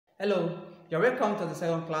Hello, you're welcome to the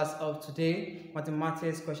second class of today,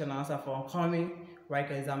 mathematics question and answer for upcoming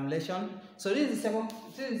Waec examination. So this is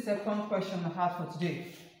the second question I have for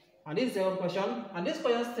today. And this is the second question, and this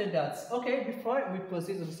question states that, okay, before we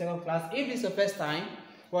proceed to the second class, if this is your first time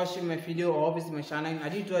watching my video or visiting my channel, I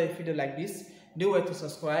did draw a video like this, do well to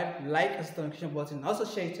subscribe, like, and hit the notification button, also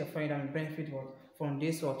share it to your friend and benefit from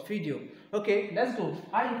this video. Okay, let's go.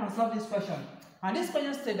 How you can solve this question? And this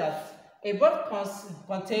question states that a board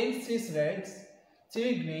contains 6 reds,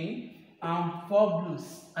 3 green, and 4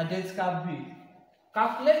 blues, identical B.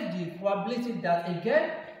 Calculate the probability that a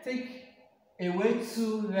girl take away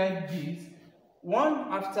 2 red beads,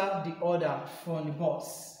 one after the other from the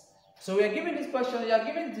box. So we are given this question. We are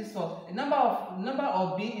given this for a number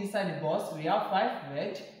of B inside the box. We have 5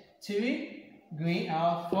 red, 3 green,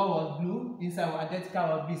 and 4 blue inside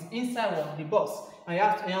identical B's inside the box.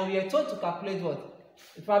 And we are told to calculate what?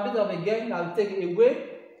 The probability of a girl that will take away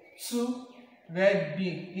 2 red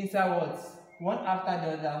beads inside what? One after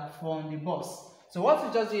the other from the box. So what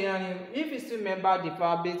we just did, if you still remember the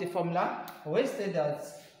probability formula, we say that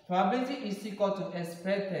probability is equal to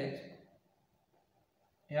expected.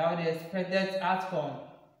 You have the expected outcome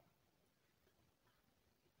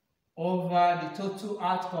over the total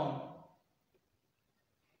outcome.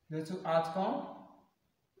 The total outcome.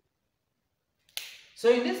 So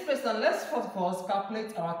in this question, let's first of all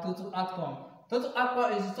calculate our total outcome. Total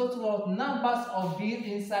outcome is the total of numbers of beads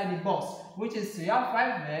inside the box, which is we have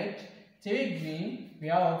 5 red, 3 green, we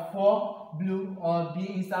have 4 blue or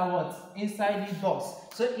B inside what? Inside the box.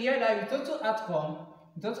 So here that the total outcome,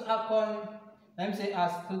 let me say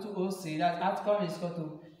as total OC, that outcome is equal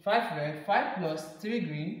to 5 red, 5 plus 3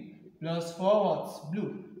 green, plus 4 what?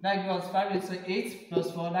 Blue. That gives us 5, so 8 plus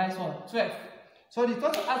 4, that is what? 12. So the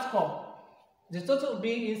total outcome, the total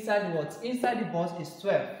being inside what? Inside the box is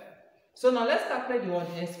 12. So now let's calculate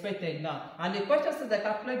the expected now. And the question says that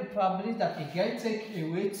calculate the probability that a girl take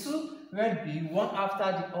away 2 red beads, one after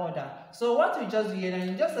the other. So what we just did,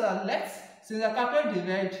 and just since I calculate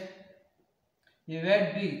the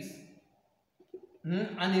red beads,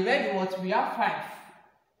 and the red what? We have 5.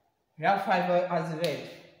 We have 5 as the red.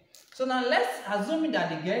 So now let's assume that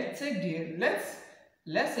the girl take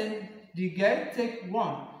let's say the girl take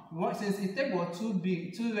 1. Since it take what? 2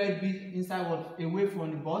 red beads inside what? Away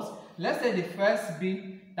from the box. Let's say the first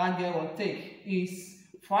bead that girl will take is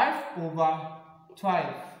 5 over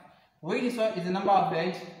 12. Which is what is the number of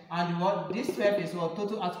reds, and what this 12 is what?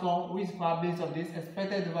 Total outcome, which is probability of this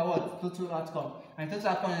expected over what? Total outcome. And total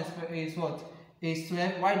outcome is what? Is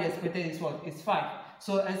 12, while the expected is what? Is 5.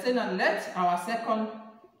 So I say now let our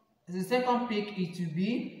the second pick it to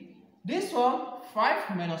be this one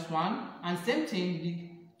 5 minus 1, and same thing the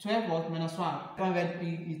 12 what? Minus 1. One red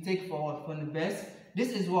you take forward from the best. This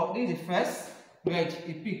is what? This is the first red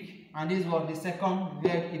you pick. And this is what? The second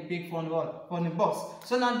red you pick from what? From the box.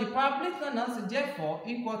 So now the probability now is therefore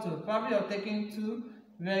equal to the probability of taking 2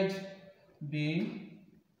 red B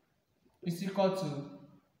is equal to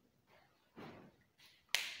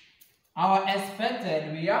our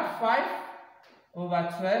expected. We have 5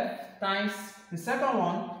 over 12 times the second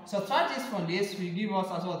one. So subtract this from this will give us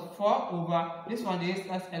as what? 4 over this one is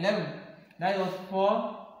that's 11. That was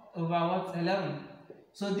 4 over what? 11.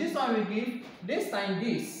 So this one will give this time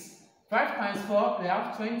this. 5 times 4 we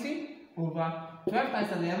have 20 over 12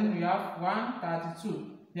 times 11 we have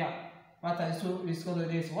 132. Yeah, 132 is equal to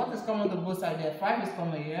this. What is common to both sides there? 5 is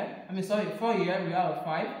common here. 4 here we have a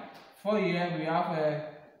 5. 4 here we have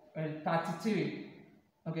a 33.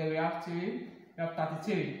 Okay, we have 3. We have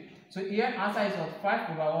 33. So here answer is what?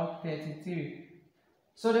 5 over 33.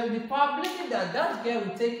 So then the probability that that girl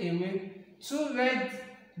will take away 2 red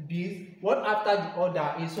beads one after the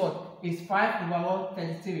other is what? Is 5 over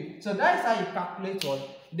 33. So that is how you calculate what?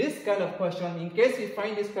 This kind of question. In case you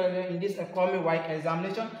find this question in this upcoming Waec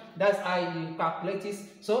examination, that's how you calculate this.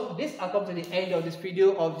 So this has come to the end of this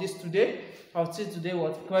video of this today. I'll see today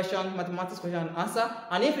what question, mathematics question and answer.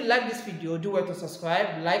 And if you like this video, do well to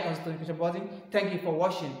subscribe, like, and hit the notification button. Thank you for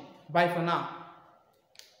watching. Bye for now.